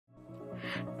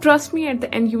Trust me, at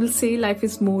the end you will say life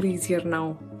is more easier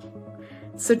now.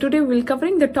 So today we'll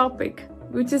covering the topic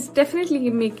which is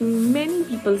definitely making many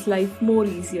people's life more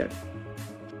easier.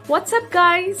 What's up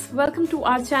guys? Welcome to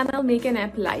our channel Make an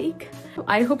App Like.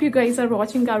 I hope you guys are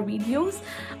watching our videos.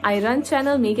 I run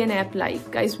channel Make an App Like.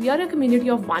 Guys, we are a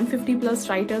community of 150 plus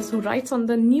writers who writes on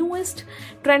the newest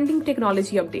trending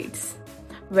technology updates.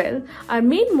 Well, our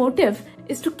main motive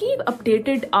is to keep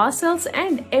updated ourselves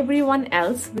and everyone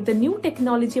else with the new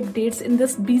technology updates in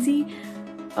this busy,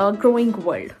 growing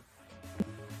world.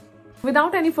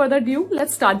 Without any further ado,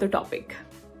 let's start the topic.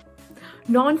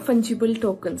 Non-fungible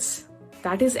tokens,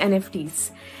 that is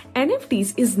NFTs.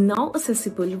 NFTs is now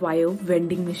accessible via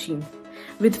vending machine,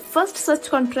 with first such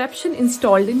contraption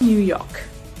installed in New York.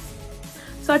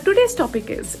 So our today's topic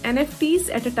is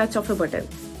NFTs at a touch of a button.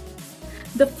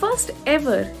 The first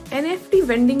ever NFT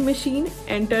vending machine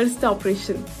enters the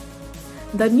operation.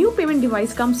 The new payment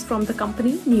device comes from the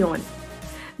company Neon.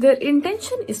 Their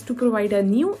intention is to provide a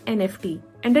new NFT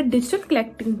and a digital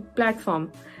collecting platform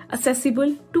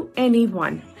accessible to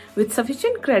anyone with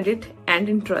sufficient credit and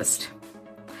interest.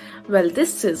 Well,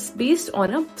 this is based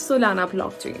on a Solana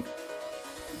blockchain.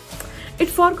 It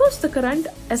forgoes the current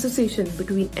association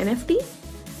between NFT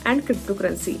and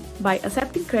cryptocurrency by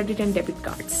accepting credit and debit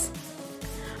cards.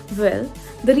 Well,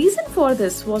 the reason for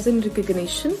this was in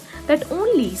recognition that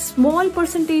only small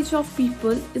percentage of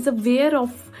people is aware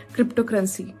of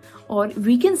cryptocurrency, or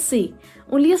we can say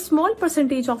only a small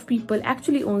percentage of people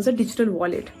actually owns a digital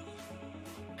wallet.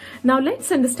 Now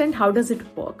let's understand how does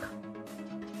it work.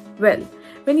 Well,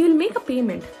 when you will make a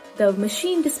payment, the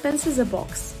machine dispenses a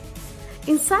box.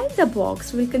 Inside the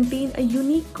box will contain a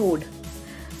unique code.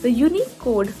 The unique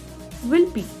code will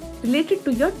be related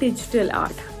to your digital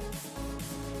art.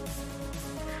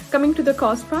 Coming to the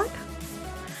cost part,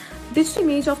 digital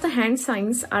image of the hand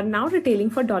signs are now retailing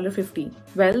for $50.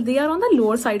 Well, they are on the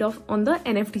lower side on the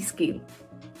NFT scale.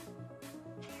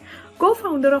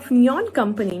 Co-founder of Neon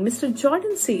Company, Mr.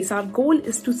 Jordan says our goal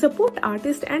is to support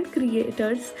artists and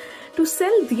creators to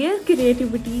sell their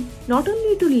creativity not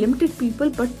only to limited people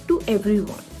but to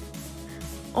everyone.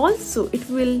 Also, it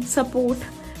will support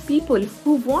people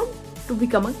who want to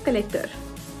become a collector.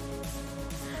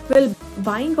 Well,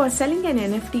 buying or selling an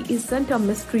NFT isn't a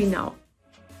mystery now.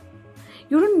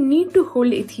 You don't need to hold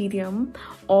Ethereum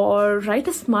or write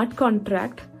a smart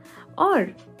contract, or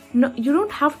you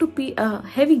don't have to pay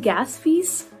heavy gas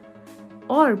fees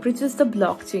or bridges the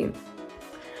blockchain.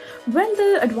 Well,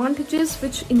 the advantages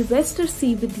which investors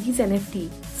see with these NFT,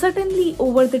 certainly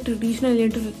over the traditional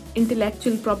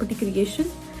intellectual property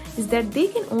creation, is that they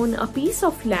can own a piece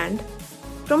of land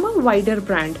from a wider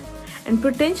brand and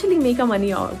potentially make a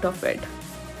money out of it.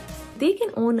 They can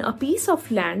own a piece of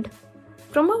land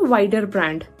from a wider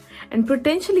brand and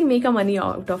potentially make a money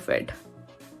out of it.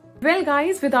 Well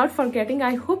guys, without forgetting,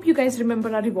 I hope you guys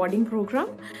remember our rewarding program.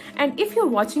 And if you're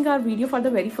watching our video for the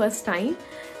very first time,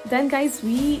 then guys,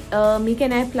 we Make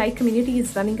an App Like community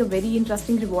is running a very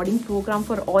interesting rewarding program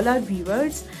for all our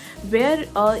viewers, where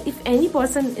if any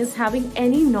person is having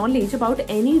any knowledge about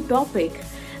any topic,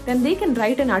 then they can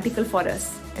write an article for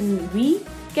us and we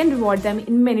can reward them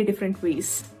in many different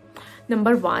ways.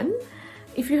 Number one,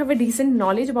 if you have a decent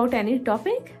knowledge about any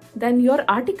topic, then your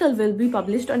article will be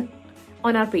published on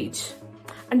our page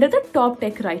under the top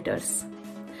tech writers.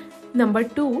 Number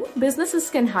two, businesses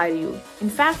can hire you. In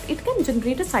fact, it can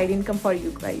generate a side income for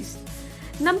you guys.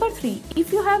 Number three,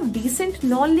 if you have decent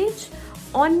knowledge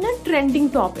on a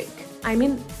trending topic, I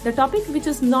mean the topic which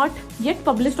is not yet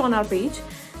published on our page,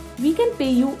 we can pay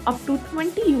you up to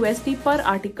 $20 per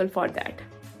article for that.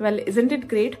 Well, isn't it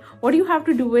great? What you have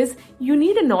to do is you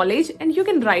need a knowledge and you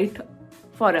can write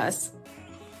for us.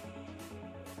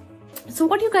 So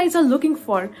what you guys are looking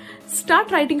for,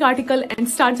 start writing article and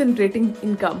start generating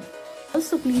income.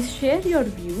 Also, please share your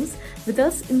views with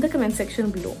us in the comment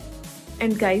section below.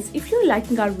 And guys, if you're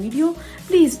liking our video,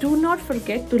 please do not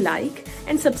forget to like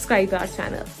and subscribe our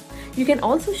channel. You can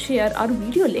also share our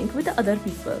video link with other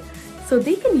people so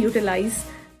they can utilize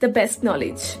the best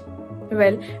knowledge.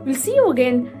 Well, we'll see you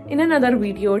again in another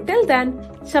video. Till then,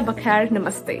 Shabakhair,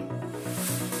 Namaste.